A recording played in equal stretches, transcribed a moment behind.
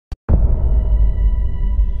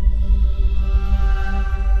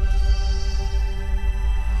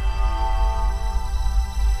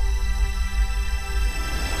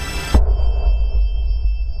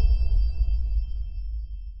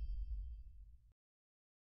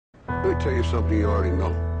Let me tell you something you already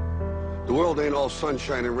know. The world ain't all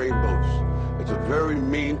sunshine and rainbows. It's a very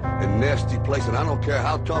mean and nasty place, and I don't care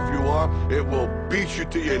how tough you are, it will beat you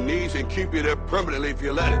to your knees and keep you there permanently if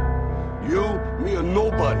you let it. You, me, or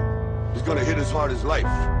nobody is gonna hit as hard as life.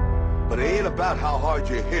 But it ain't about how hard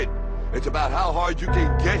you hit. It's about how hard you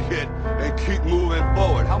can get hit and keep moving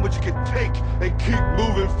forward. How much you can take and keep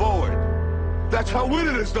moving forward. That's how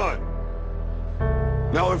winning is done.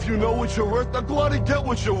 Now, if you know what you're worth, now go out and get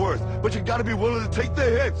what you're worth. But you gotta be willing to take the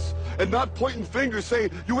hits and not pointing fingers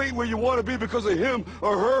saying you ain't where you want to be because of him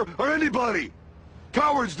or her or anybody.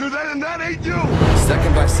 Cowards do that, and that ain't you.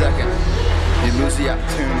 Second by second, you lose the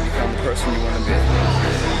opportunity to become the person you want to be.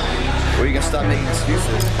 Or you can stop making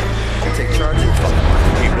excuses and take charge of your fucking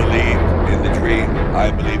life. We believe in the dream.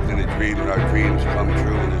 I believe in the dream, and our dreams come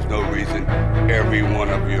true, and there's no reason every one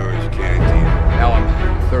of yours can't either. Now I'm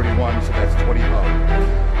 31, so that's 20.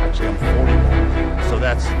 Actually, I'm 41, so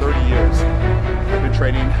that's 30 years. I've been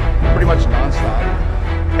training pretty much nonstop,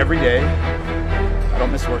 every day. I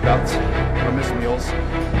don't miss workouts. I don't miss meals.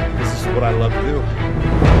 This is what I love to do.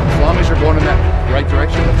 As long as you're going in that right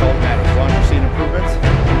direction, that's all that matters. As long as you're seeing improvements,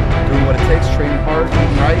 doing what it takes, training hard,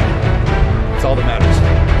 eating right, it's all that matters.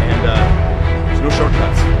 And there's no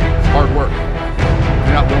shortcuts. It's hard work. If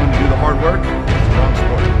you're not willing to do the hard work, it's the wrong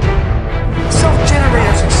sport.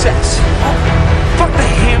 Self-generated success. Oh, fuck the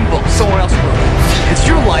handbook someone else wrote. It's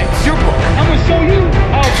your life, it's your book. I'm gonna show you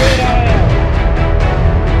how great I am.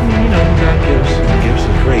 I mean, you know, God gives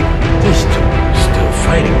is great. This dude is still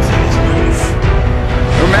fighting with his knife.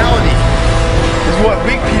 Normality is what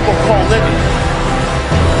weak people call living.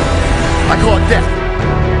 I call it death.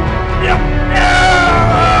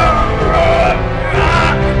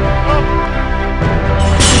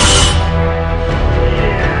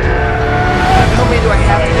 How many do I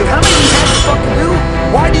have to do? How many do you have to fucking do?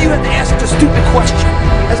 Why do you have to ask such a stupid question?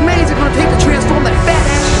 As many as it's gonna take to transform that fat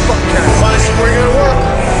ass you fucking carry. Honestly, we're gonna work.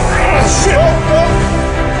 Oh shit!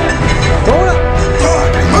 Throw it up!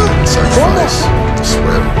 Sacrifice, the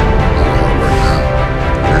sweat, all the hard work now.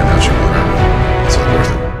 And now you learn. It's all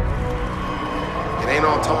worth it. It ain't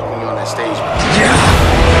all talk when you're on that stage, man. Yeah!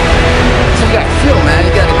 So you gotta feel, man.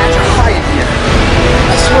 You gotta imagine high in here.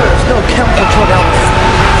 I swear there's no chemical drug out there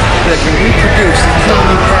that can reproduce the feeling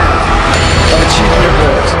you have of achieving your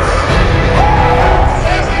goals.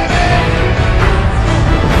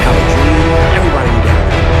 Have a dream, everybody can get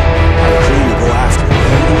it. Have a dream to go after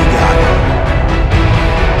everything you got.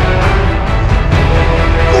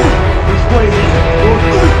 This place is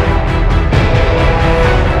good.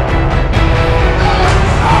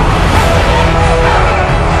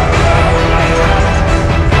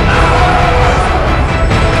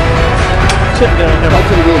 Back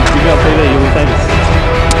to the game. You gotta play there, you will find it.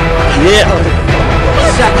 Yeah!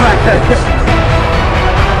 Shot crack.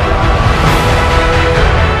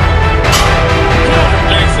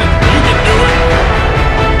 Jackson, you can do it.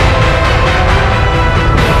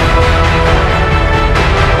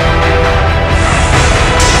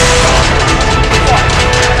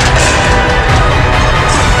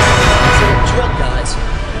 It's like a drug, guys.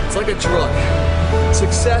 It's like a drug.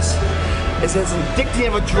 Success is as addicting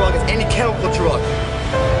of a drug as any chemical drug.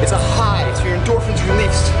 It's a high, so your endorphins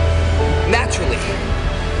released naturally.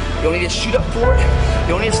 You don't need to shoot up for it, you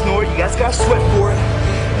don't need to snort it, you guys gotta sweat for it.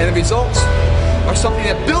 And the results are something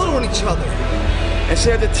that build on each other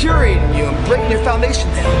instead of deteriorating you and breaking your foundation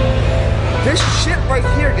down. This shit right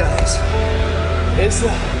here, guys, is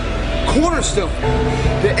the cornerstone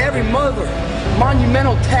to every mother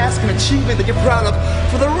monumental task and achievement that you're proud of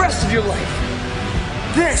for the rest of your life.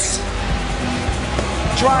 This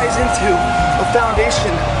drives into a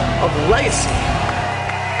foundation of legacy.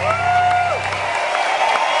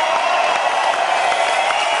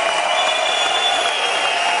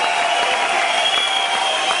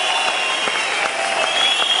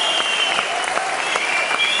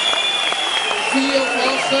 Field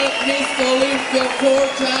Mr. Olympia, 4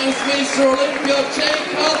 times Mr. Olympia, Jay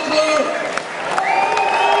Cutler.